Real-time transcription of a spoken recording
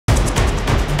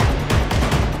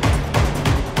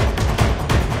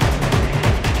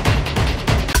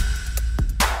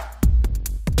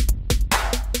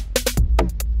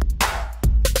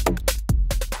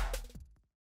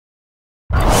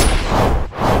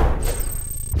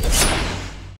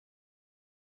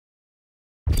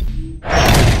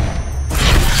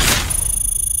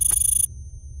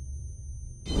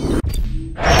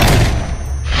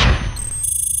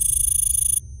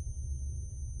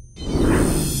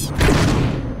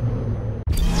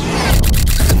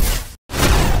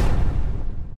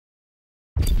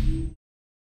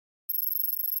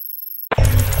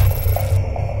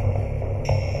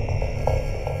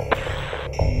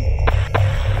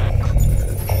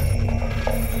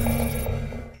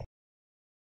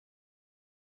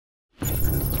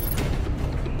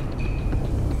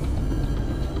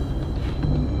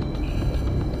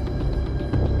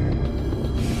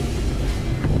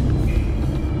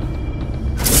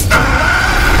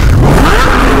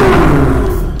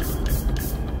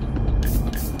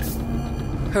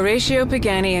Horatio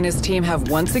Pagani and his team have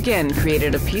once again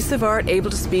created a piece of art able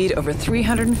to speed over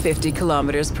 350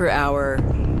 kilometers per hour.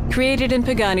 Created in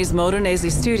Pagani's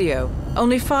Modenese studio,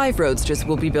 only 5 roadsters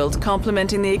will be built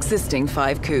complementing the existing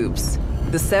 5 coupes.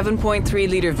 The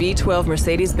 7.3-liter V12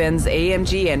 Mercedes-Benz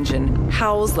AMG engine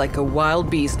howls like a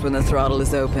wild beast when the throttle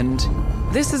is opened.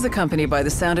 This is accompanied by the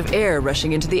sound of air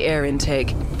rushing into the air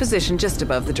intake, positioned just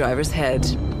above the driver's head.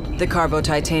 The Carbo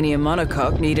titanium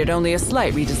monocoque needed only a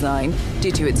slight redesign,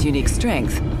 due to its unique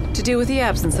strength, to deal with the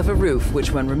absence of a roof,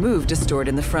 which when removed is stored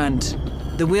in the front.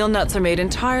 The wheel nuts are made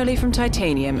entirely from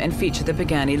titanium and feature the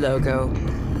Pagani logo.